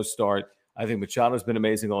the slow start. I think Machado's been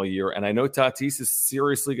amazing all year, and I know Tatis is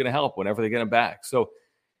seriously going to help whenever they get him back. So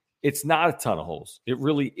it's not a ton of holes. It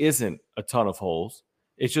really isn't a ton of holes.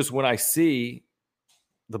 It's just when I see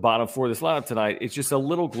the bottom four of this lineup tonight, it's just a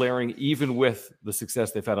little glaring, even with the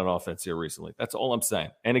success they've had on offense here recently. That's all I'm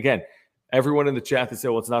saying. And again, everyone in the chat that said,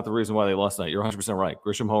 well, it's not the reason why they lost tonight. You're 100% right.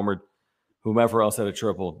 Grisham homered. Whomever else had a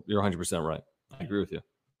triple, you're 100% right. I agree with you.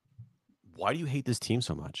 Why do you hate this team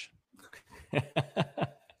so much?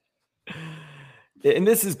 And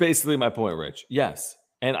this is basically my point, Rich. Yes.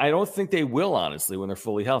 And I don't think they will, honestly, when they're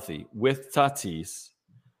fully healthy. With Tatis,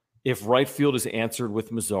 if right field is answered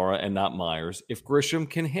with Mazara and not Myers, if Grisham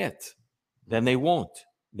can hit, then they won't.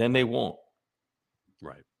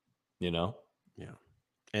 Right. You know? Yeah.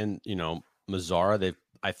 And, Mazara,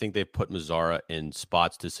 I think they've put Mazara in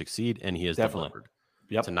spots to succeed, and he has delivered.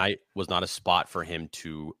 Yep. Tonight was not a spot for him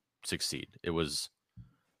to succeed. It was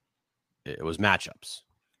matchups.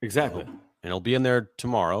 Exactly. And he'll be in there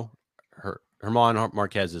tomorrow. Herman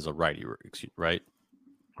Marquez is a righty, right?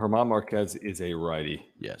 Herman Marquez is a righty.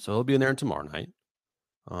 Yeah, so he'll be in there tomorrow night.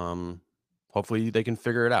 Hopefully they can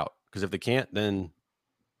figure it out, because if they can't, then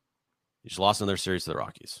you just lost another series to the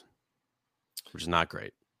Rockies, which is not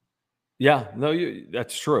great. Yeah, no,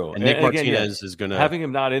 that's true. And Nick Martinez is going to having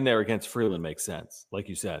him not in there against Freeland makes sense, like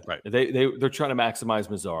you said. Right. They're trying to maximize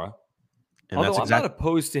Mazara. And although I'm not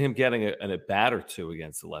opposed to him getting an at bat or two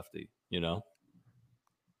against the lefty,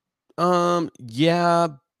 Yeah,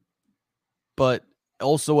 but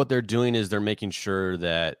also what they're doing is they're making sure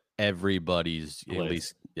that everybody's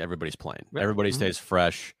playing. Right. Everybody stays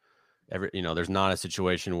fresh. There's not a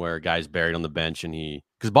situation where a guy's buried on the bench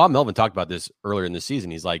because Bob Melvin talked about this earlier in the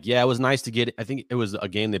season. He's like, yeah, it was nice to get, I think it was a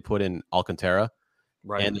game they put in Alcantara.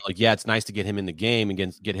 Right. And like, yeah, it's nice to get him in the game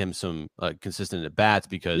and get him some consistent at bats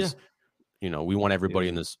because, we want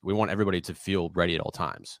everybody we want everybody to feel ready at all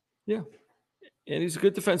times. Yeah. And he's a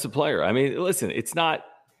good defensive player. I mean, listen, it's not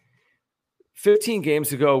 15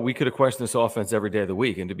 games ago, we could have questioned this offense every day of the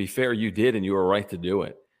week. And to be fair, you did, and you were right to do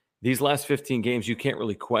it. These last 15 games, you can't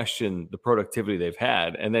really question the productivity they've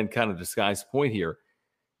had. And then kind of disguise point here.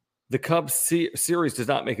 The Cubs series does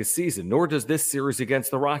not make a season, nor does this series against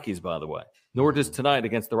the Rockies, by the way, nor does tonight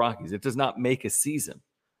against the Rockies. It does not make a season.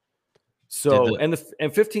 So, and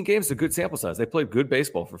 15 games is a good sample size. They played good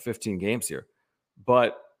baseball for 15 games here.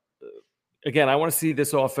 But again, I want to see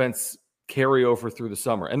this offense carry over through the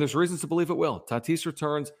summer. And there's reasons to believe it will. Tatis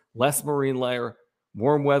returns, less marine layer,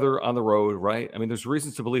 warm weather on the road, right? I mean, there's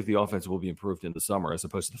reasons to believe the offense will be improved in the summer as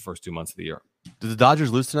opposed to the first 2 months of the year. Did the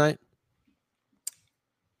Dodgers lose tonight?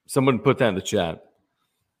 Someone put that in the chat.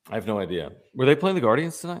 I have no idea. Were they playing the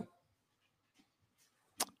Guardians tonight?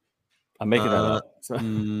 I'm making that up. So. I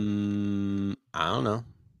don't know.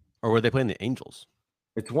 Or were they playing the Angels?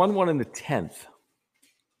 It's 1-1 in the 10th.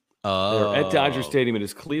 They're at Dodger Stadium. It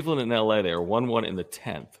is Cleveland and LA. They are 1-1 in the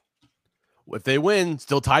 10th. If they win,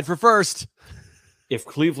 still tied for first. If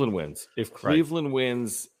Cleveland wins.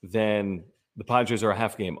 Wins, then the Padres are a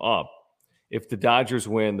half game up. If the Dodgers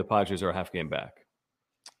win, the Padres are a half game back.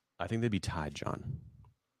 I think they'd be tied, John.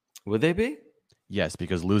 Would they be? Yes,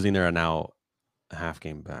 because losing, they're now a half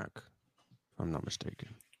game back. If I'm not mistaken.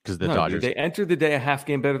 Because Dodgers. They entered the day a half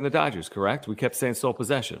game better than the Dodgers, correct? We kept saying sole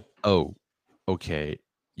possession. Oh, okay.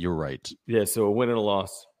 You're right. Yeah, so a win and a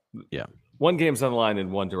loss. Yeah. One game's on the line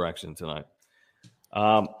in one direction tonight.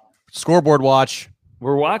 Scoreboard watch.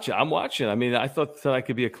 We're watching. I'm watching. I mean, I thought tonight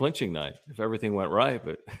could be a clinching night if everything went right,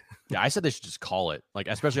 but yeah, I said they should just call it. Like,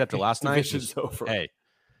 especially after last night. Over. Hey,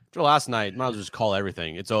 after last night, might as well just call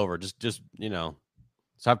everything. It's over. Just let's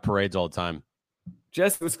have parades all the time.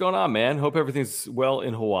 Jesse, what's going on, man? Hope everything's well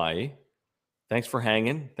in Hawaii. Thanks for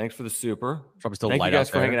hanging. Thanks for the super. Probably still Thank light you guys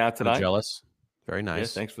out for there. hanging out tonight. I'm jealous. Very nice.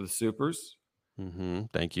 Yeah, thanks for the supers.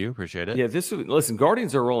 Thank you. Appreciate it. Yeah, listen,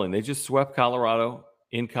 Guardians are rolling. They just swept Colorado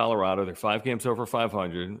in Colorado. They're 5 games over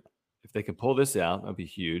 500. If they can pull this out, that'd be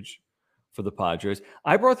huge for the Padres.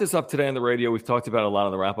 I brought this up today on the radio. We've talked about it a lot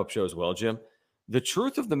on the wrap-up show as well, Jim. The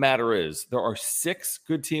truth of the matter is there are 6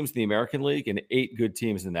 good teams in the American League and 8 good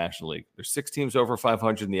teams in the National League. There's 6 teams over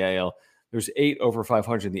 500 in the AL. There's 8 over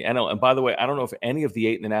 500 in the NL. And by the way, I don't know if any of the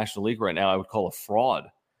 8 in the National League right now I would call a fraud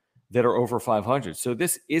that are over 500. So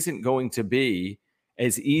this isn't going to be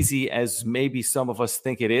as easy as maybe some of us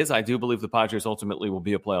think it is. I do believe the Padres ultimately will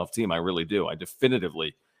be a playoff team. I really do. I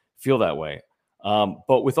definitively feel that way.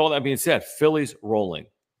 But with all that being said, Philly's rolling,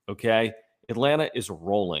 okay? Atlanta is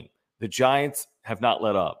rolling. The Giants have not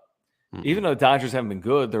let up. Even though the Dodgers haven't been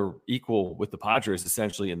good, they're equal with the Padres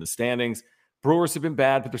essentially in the standings. Brewers have been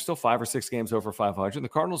bad, but they're still 5 or 6 games over 500. The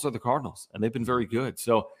Cardinals are the Cardinals, and they've been very good.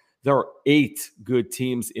 So there are 8 good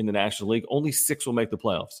teams in the National League. Only 6 will make the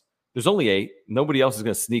playoffs. There's only 8. Nobody else is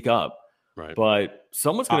going to sneak up. Right. But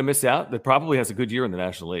someone's going to miss out that probably has a good year in the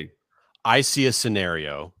National League. I see a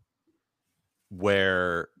scenario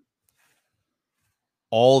where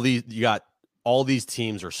all these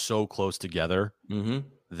teams are so close together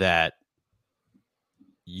that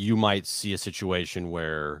you might see a situation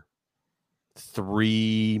where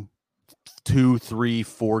 2, 3,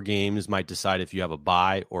 4 games might decide if you have a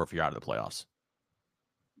bye or if you're out of the playoffs.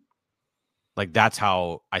 Like, that's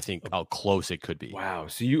how I think how close it could be. Wow.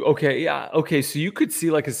 So so you could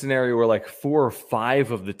see like a scenario where like 4 or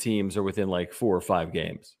 5 of the teams are within like 4 or 5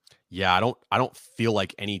 games. Yeah, I don't feel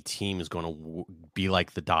like any team is going to be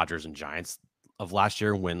like the Dodgers and Giants of last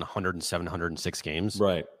year, win 107, 106 games.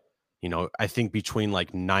 Right. You know, I think between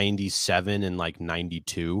like 97 and like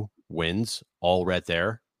 92 wins, all right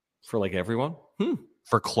there for like everyone,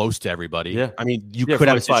 for close to everybody. Yeah, I mean, you could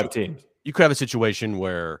have like 5 teams. You could have a situation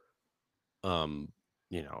where,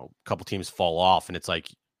 you know, a couple teams fall off, and it's like,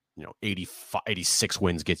 you know, 86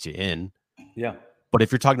 wins gets you in. Yeah. But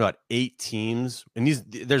if you're talking about 8 teams, and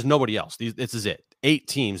there's nobody else. This is it. 8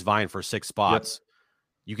 teams vying for 6 spots. Yep.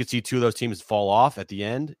 You could see 2 of those teams fall off at the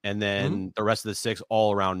end, and then the rest of the 6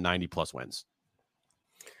 all around 90+ wins.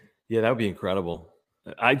 Yeah, that would be incredible.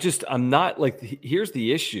 I'm not like, here's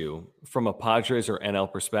the issue from a Padres or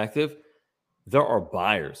NL perspective. There are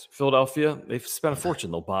buyers. Philadelphia, they've spent a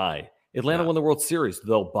fortune. They'll buy. Atlanta won the World Series.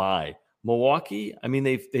 They'll buy. Milwaukee, I mean,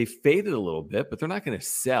 they've faded a little bit, but they're not going to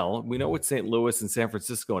sell. We know what St. Louis and San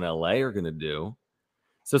Francisco and LA are going to do.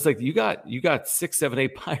 So it's like you got 6, 7,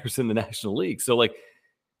 8 buyers in the National League. So like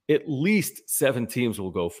at least 7 teams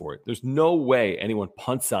will go for it. There's no way anyone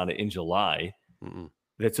punts on it in July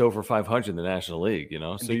that's over 500 in the National League, you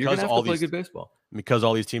know? So you're going to have to play good baseball. Because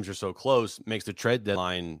all these teams are so close, makes the trade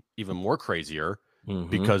deadline even more crazier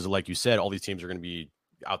because, like you said, all these teams are going to be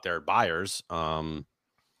out there buyers.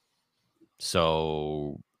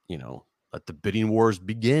 So, you know, let the bidding wars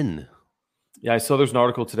begin. Yeah, I saw there's an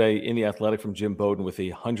article today in The Athletic from Jim Bowden with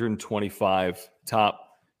 125 top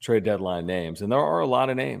trade deadline names. And there are a lot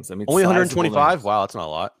of names. I mean, only 125? Wow, that's not a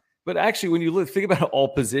lot. But actually, when you think about all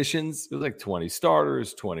positions, there's like 20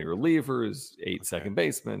 starters, 20 relievers, 8 second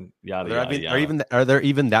basemen, yada. Are there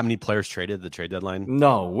even that many players traded at the trade deadline?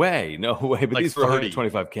 No way. But like these are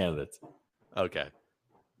 125 candidates. Okay.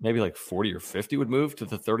 Maybe like 40 or 50 would move to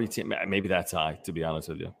the 30 team. Maybe that's high, to be honest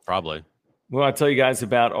with you. Probably. We want to tell you guys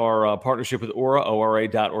about our partnership with Aura,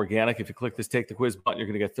 ora.organic. If you click this Take the Quiz button, you're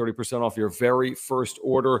going to get 30% off your very first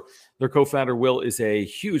order. Their co-founder, Will, is a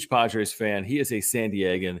huge Padres fan. He is a San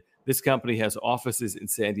Diegan. This company has offices in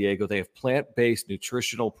San Diego. They have plant-based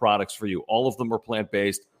nutritional products for you. All of them are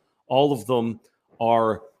plant-based. All of them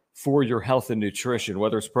are for your health and nutrition,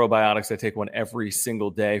 whether it's probiotics. I take one every single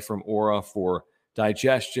day from Aura for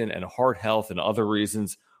digestion and heart health and other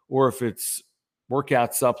reasons, or if it's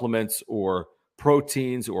workout supplements or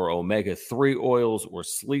proteins or omega-3 oils or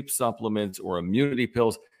sleep supplements or immunity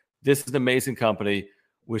pills. This is an amazing company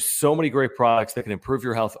with so many great products that can improve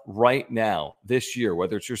your health right now, this year,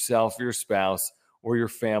 whether it's yourself or your spouse or your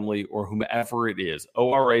family or whomever it is.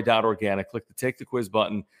 ora.organic. Click the Take the Quiz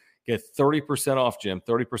button. Get 30% off, Jim,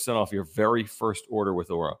 30% off your very first order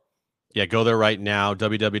with Aura. Yeah, go there right now,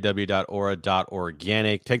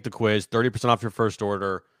 www.aura.organic. Take the quiz, 30% off your first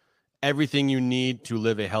order. Everything you need to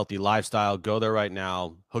live a healthy lifestyle. Go there right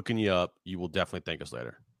now, hooking you up. You will definitely thank us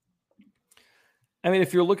later. I mean,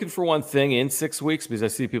 if you're looking for one thing in 6 weeks, because I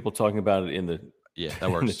see people talking about it in the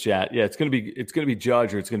that works. In the chat. Yeah, it's gonna be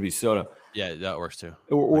Judge or it's gonna be Soto. Yeah, that works too.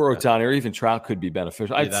 Or Ohtani, or even Trout could be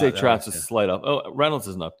beneficial. I'd say Trout's a slight up. Oh, Reynolds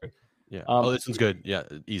is an upgrade. Yeah. This one's good. Yeah,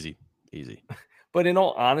 easy. But in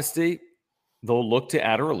all honesty, they'll look to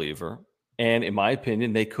add a reliever, and in my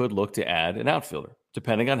opinion, they could look to add an outfielder,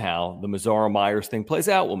 depending on how the Mazzara-Myers thing plays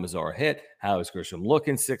out. Will Mazzara hit? How is Grisham look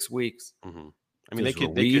in 6 weeks? I mean, they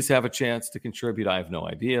could have a chance to contribute. I have no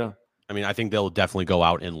idea. I mean, I think they'll definitely go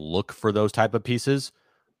out and look for those type of pieces,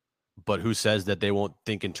 but who says that they won't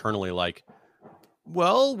think internally like,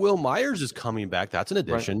 well, Will Myers is coming back. That's an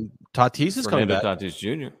addition. Right. Tatis is coming back. Tatis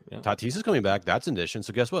Jr. Yeah. Tatis is coming back. That's an addition.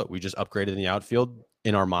 So guess what? We just upgraded in the outfield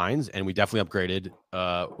in our minds, and we definitely upgraded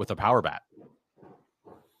with a power bat.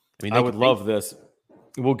 I mean, I would love this.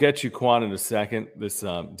 We'll get you Quan in a second. This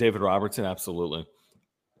David Robertson, absolutely.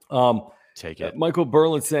 Take it. Michael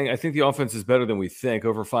Berlin saying, I think the offense is better than we think.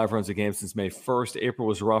 Over 5 runs a game since May 1st. April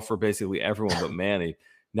was rough for basically everyone but Manny.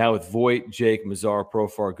 Now with Voit, Jake, Mazar,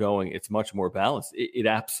 Profar going, it's much more balanced. It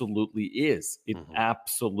absolutely is. It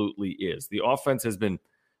absolutely is. The offense has been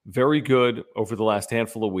very good over the last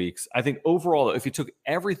handful of weeks. I think overall, if you took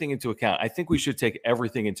everything into account, I think we should take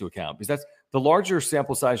everything into account because that's the larger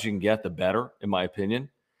sample size you can get, the better, in my opinion.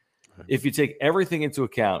 If you take everything into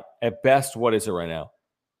account, at best, what is it right now?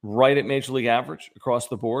 Right at major league average across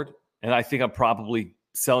the board. And I think I'm probably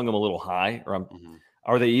selling them a little high. Or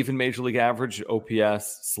are they even major league average?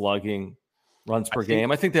 OPS, slugging, runs per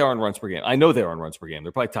game? I think they are in runs per game. I know they are in runs per game.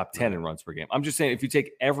 They're probably top 10 in runs per game. I'm just saying, if you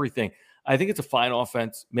take everything, I think it's a fine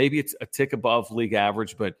offense. Maybe it's a tick above league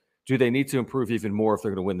average, but do they need to improve even more if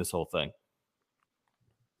they're going to win this whole thing?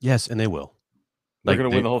 Yes, and they will. They're going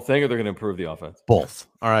to win the whole thing, or they're going to improve the offense? Both.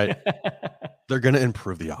 All right. They're going to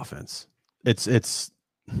improve the offense. It's just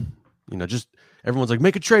everyone's like,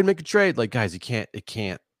 make a trade. Like, guys, it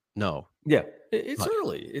can't. No. Yeah, it's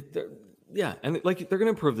early. And like they're going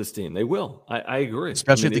to improve this team. They will. I agree.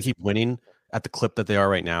 Especially if they keep winning at the clip that they are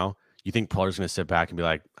right now. You think Pollard's going to sit back and be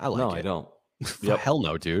like, I like it? No, I don't. Hell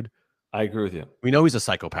no, dude. I agree with you. We know he's a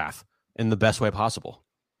psychopath in the best way possible.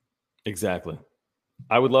 Exactly.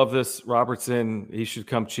 I would love this. Robertson, he should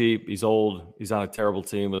come cheap. He's old. He's on a terrible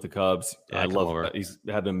team with the Cubs. I love that. He's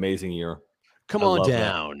had an amazing year. Come on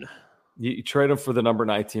down. You trade him for the number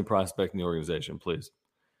 19 prospect in the organization, please.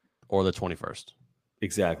 Or the 21st.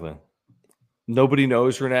 Exactly. Nobody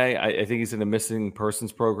knows Renee. I think he's in a missing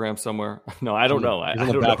persons program somewhere. No, I don't know. I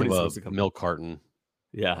don't know. Of a milk carton.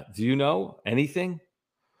 Yeah. Do you know anything?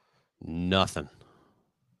 Nothing.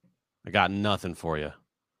 I got nothing for you.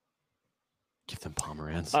 Give them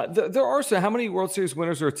Pomeranz. There are some. How many World Series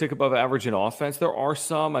winners are a tick above average in offense? There are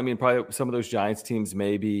some. I mean, probably some of those Giants teams,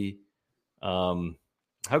 maybe.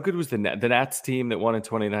 How good was the Nats team that won in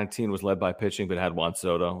 2019? Was led by pitching, but had Juan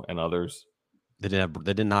Soto and others. They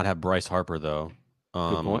did not have Bryce Harper though.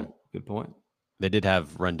 Good point. They did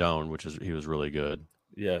have Rendon, he was really good.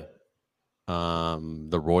 Yeah.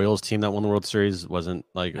 The Royals team that won the World Series wasn't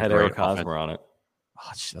like had Eric Hosmer on it.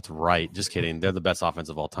 Oh, that's right. Just kidding. They're the best offense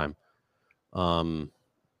of all time. Yeah,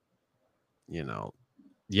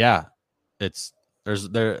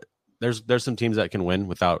 there's some teams that can win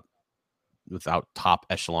without top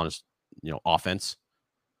echelon, offense.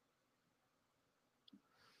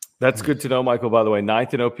 That's good to know, Michael, by the way.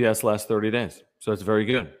 9th in OPS last 30 days. So that's very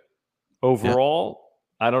good. Overall,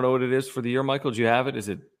 I don't know what it is for the year, Michael. Do you have it? Is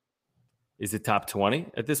it top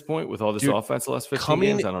 20 at this point with all this offense the last 15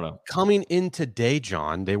 games? I don't know. Coming in today,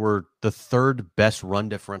 John, they were the third best run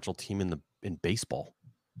differential team in baseball.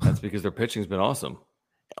 That's because their pitching's been awesome.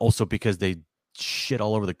 Also because they shit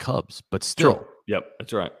all over the Cubs, but still. True. Yep,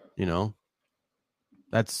 that's right.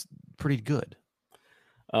 That's pretty good.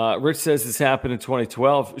 Rich says this happened in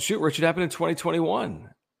 2012. Shoot, Rich, it happened in 2021.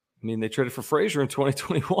 I mean, they traded for Frazier in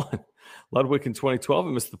 2021. Ludwig in 2012,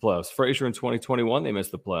 they missed the playoffs. Frazier in 2021, they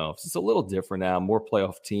missed the playoffs. It's a little different now, more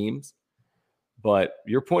playoff teams. But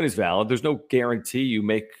your point is valid. There's no guarantee you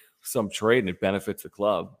make some trade and it benefits the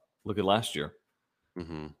club. Look at last year.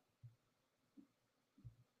 Mm-hmm.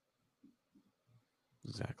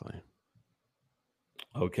 Exactly.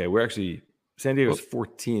 Okay, we're actually San Diego's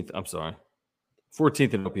 14th. I'm sorry.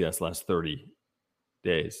 14th in OPS last 30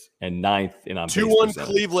 days and 9th in on base 2-1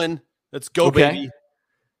 Cleveland. Let's go, baby.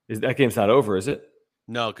 That game's not over, is it?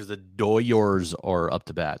 No, because the Doyers are up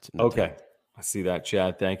to bat. Okay. I see that,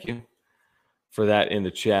 Chad. Thank you for that in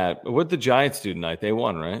the chat. What did the Giants do tonight? They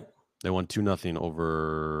won, right? They won 2-0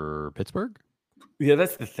 over Pittsburgh. Yeah,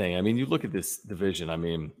 that's the thing. I mean, you look at this division. I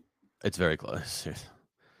mean, it's very close.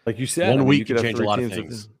 Like you said, one week you could change a lot of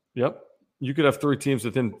things. Yep. You could have 3 teams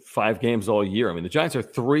within 5 games all year. I mean, the Giants are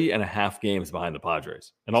 3.5 games behind the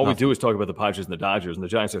Padres. And all we do is talk about the Padres and the Dodgers, and the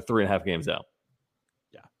Giants are 3.5 games out.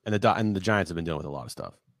 Yeah. And the Giants have been dealing with a lot of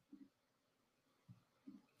stuff.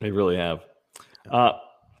 They really have.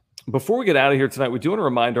 Before we get out of here tonight, we do want to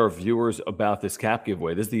remind our viewers about this cap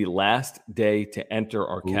giveaway. This is the last day to enter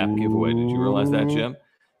our cap giveaway. Did you realize that, Jim?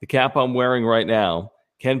 The cap I'm wearing right now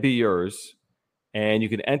can be yours, and you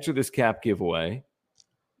can enter this cap giveaway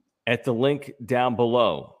at the link down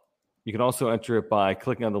below. You can also enter it by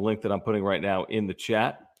clicking on the link that I'm putting right now in the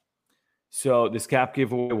chat. So this cap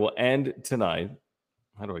giveaway will end tonight.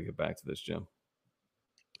 How do I get back to this, Jim?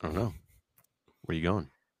 I don't know. Where are you going?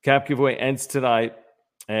 Cap giveaway ends tonight,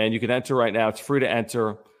 and you can enter right now. It's free to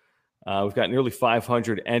enter. We've got nearly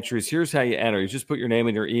 500 entries. Here's how you enter. You just put your name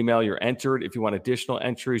and your email. You're entered. If you want additional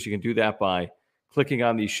entries, you can do that by clicking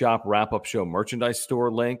on the Shop Wrap-Up Show merchandise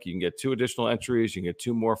store link. You can get 2 additional entries. You can get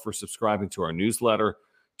 2 more for subscribing to our newsletter,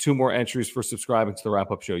 2 more entries for subscribing to the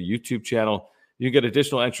Wrap-Up Show YouTube channel. You can get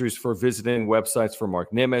additional entries for visiting websites for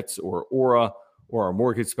Mark Nimitz or Aura, or our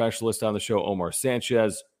mortgage specialist on the show, Omar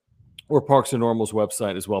Sanchez, or Parks and Normal's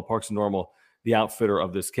website as well. Parks and Normal, the outfitter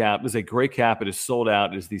of this cap. This is a great cap. It is sold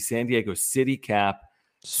out. It is the San Diego City cap,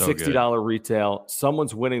 So $60 good. retail.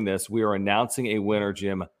 Someone's winning this. We are announcing a winner,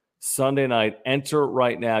 Jim, Sunday night. Enter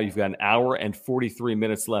right now. You've got an hour and 43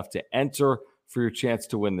 minutes left to enter for your chance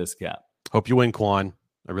to win this cap. Hope you win, Quan.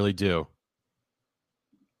 I really do.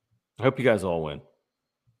 I hope you guys all win.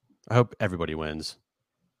 I hope everybody wins.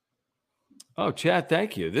 Oh, Chad,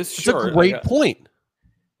 thank you. This That's shirt, a great point.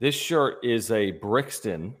 This shirt is a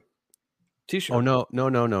Brixton t-shirt. Oh,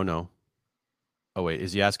 no. Oh, wait.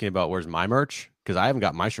 Is he asking about where's my merch? Because I haven't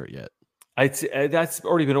got my shirt yet. That's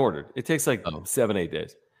already been ordered. It takes like 7-8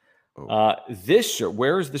 days. Oh. This shirt,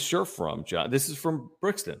 where is the shirt from, John? This is from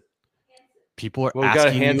Brixton. People are Well, we got a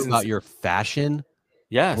asking you Hanson's- about your fashion?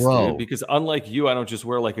 Yes, Bro. dude, because unlike you, I don't just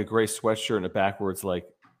wear like a gray sweatshirt and a backwards like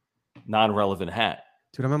non-relevant hat.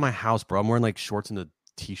 Dude, I'm at my house, bro. I'm wearing like shorts and a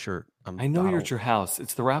t-shirt. I know you're at your house.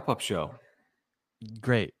 It's the wrap-up show.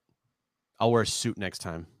 Great. I'll wear a suit next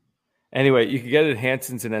time. Anyway, you can get it at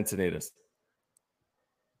Hanson's and Encinitas.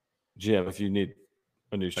 Jim, if you need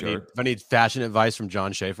a new shirt. If I need fashion advice from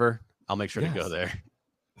John Schaefer, I'll make sure to go there.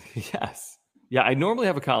 Yes. Yeah, I normally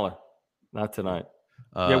have a collar. Not tonight.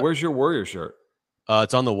 Where's your Warrior shirt?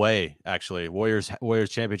 It's on the way, actually. Warriors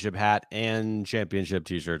championship hat and championship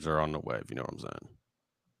t-shirts are on the way, if you know what I'm saying.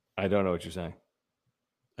 I don't know what you're saying.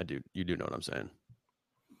 I do. You do know what I'm saying.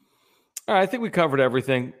 All right, I think we covered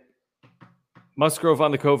everything. Musgrove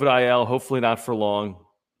on the COVID IL, hopefully not for long.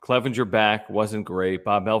 Clevenger back, wasn't great.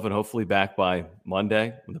 Bob Melvin hopefully back by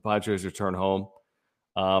Monday when the Padres return home.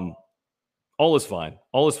 All is fine.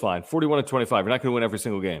 All is fine. 41-25. You're not going to win every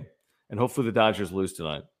single game. And hopefully the Dodgers lose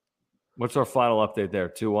tonight. What's our final update there?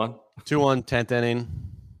 2-1? 2-1, 10th inning.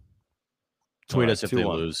 Tweet right, us if they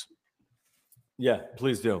 2-1. lose. Yeah,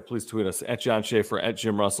 please do. Please tweet us at John Schaefer, at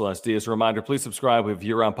Jim Russell SD. As a reminder, please subscribe. We have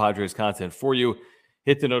year-round Padres content for you.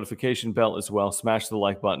 Hit the notification bell as well. Smash the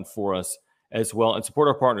like button for us as well. And support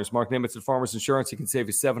our partners. Mark Nimitz at Farmers Insurance. He can save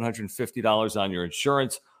you $750 on your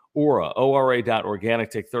insurance. Aura,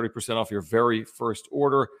 ORA.organic. Take 30% off your very first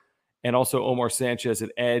order. And also Omar Sanchez at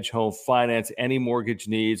Edge Home Finance. Any mortgage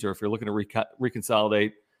needs, or if you're looking to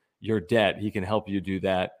reconsolidate your debt, he can help you do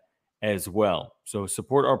that as well. So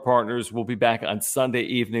support our partners. We'll be back on Sunday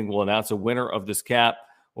evening. We'll announce a winner of this cap.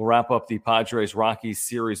 We'll wrap up the Padres Rockies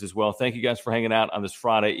series as well. Thank you guys for hanging out on this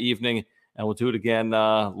Friday evening, and we'll do it again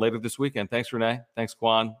later this weekend. Thanks, Renee. Thanks,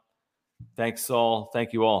 Quan. Thanks, Saul.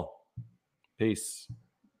 Thank you all. Peace.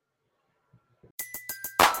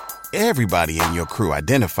 Everybody in your crew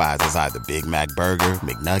identifies as either Big Mac Burger,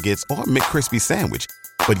 McNuggets, or McCrispy Sandwich.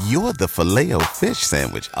 But you're the Filet-O-Fish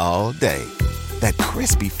Sandwich all day. That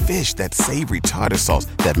crispy fish, that savory tartar sauce,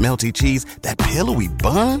 that melty cheese, that pillowy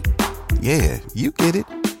bun. Yeah, you get it.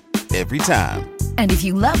 Every time. And if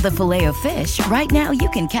you love the Filet-O-Fish, right now you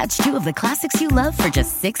can catch 2 of the classics you love for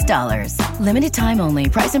just $6. Limited time only.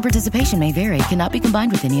 Price and participation may vary. Cannot be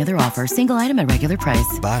combined with any other offer. Single item at regular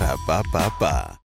price. Ba-da-ba-ba-ba.